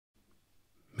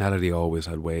Melody always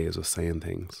had ways of saying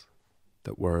things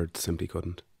that words simply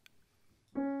couldn't.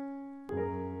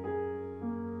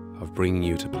 Of bringing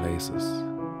you to places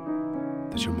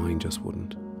that your mind just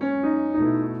wouldn't.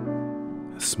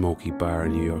 A smoky bar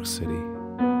in New York City,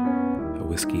 a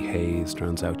whiskey haze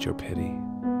drowns out your pity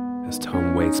as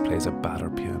Tom Waits plays a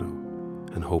battered piano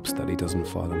and hopes that he doesn't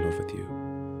fall in love with you.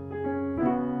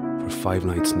 For 5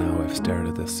 nights now I've stared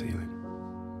at this ceiling,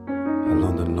 a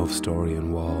London love story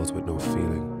in walls with no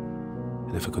feeling,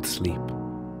 and if I could sleep,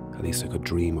 at least I could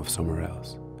dream of somewhere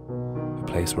else, a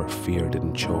place where fear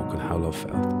didn't choke and how love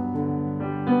felt.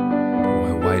 But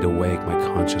while wide awake my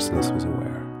consciousness was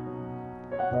aware,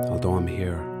 although I'm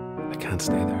here, I can't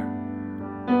stay there.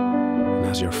 And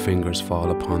as your fingers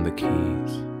fall upon the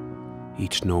keys,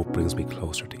 each note brings me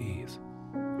closer to ease.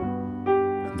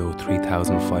 And though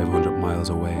 3,500 miles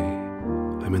away,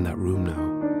 I'm in that room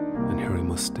now, and here I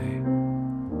must stay,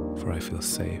 for I feel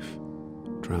safe,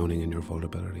 drowning in your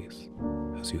vulnerabilities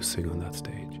as you sing on that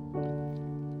stage.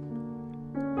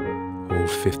 Old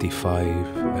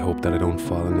 55, I hope that I don't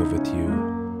fall in love with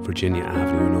you, Virginia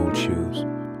Avenue in old shoes,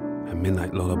 a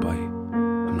midnight lullaby,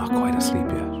 I'm not quite asleep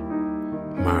yet,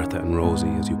 Martha and Rosie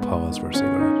as you pause for a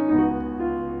cigarette.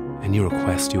 Any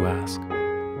request you ask,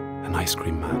 an ice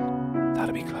cream man,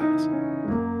 that'd be class.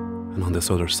 And on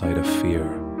this other side of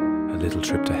fear, a little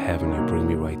trip to heaven, you bring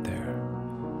me right there.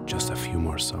 Just a few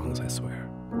more songs, I swear.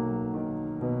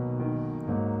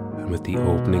 And with the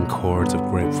opening chords of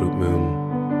Grapefruit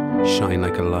Moon, shine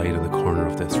like a light in the corner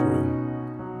of this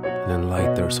room. And in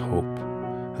light there's hope,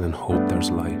 and in hope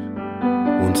there's light.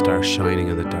 One star shining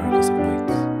in the darkest of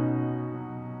nights.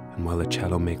 And while the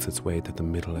cello makes its way to the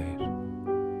middle 8,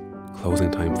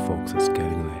 closing time, folks, it's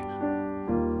getting late.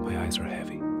 My eyes are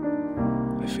heavy.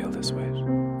 I feel this weight.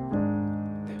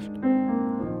 Lift.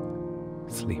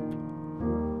 Sleep.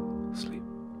 Sleep.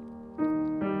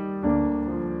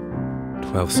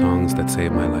 12 songs that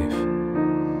saved my life.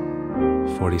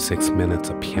 46 minutes,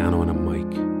 a piano and a mic.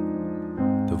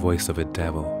 The voice of a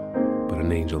devil, but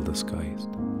an angel disguised.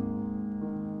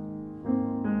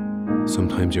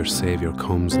 Sometimes your savior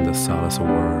comes in the solace of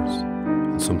words,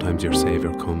 and sometimes your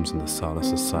savior comes in the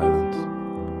solace of silence,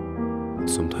 and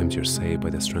sometimes you're saved by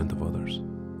the strength of others.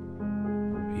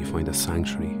 You find a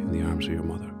sanctuary in the arms of your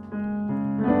mother.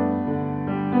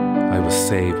 I was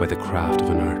saved by the craft of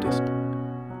an artist.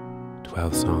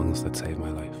 12 songs that saved my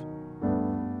life.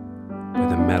 By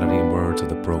the melody and words of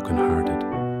the broken-hearted.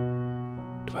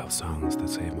 12 songs that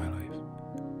saved my life.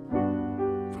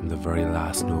 From the very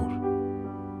last note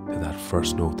to that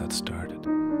first note that started.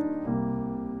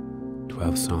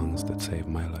 12 songs that saved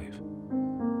my life.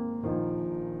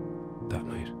 That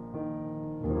night.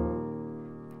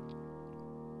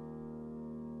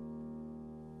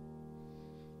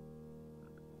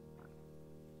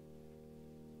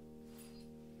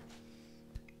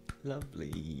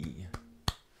 Lovely.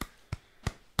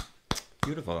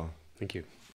 Beautiful. Thank you.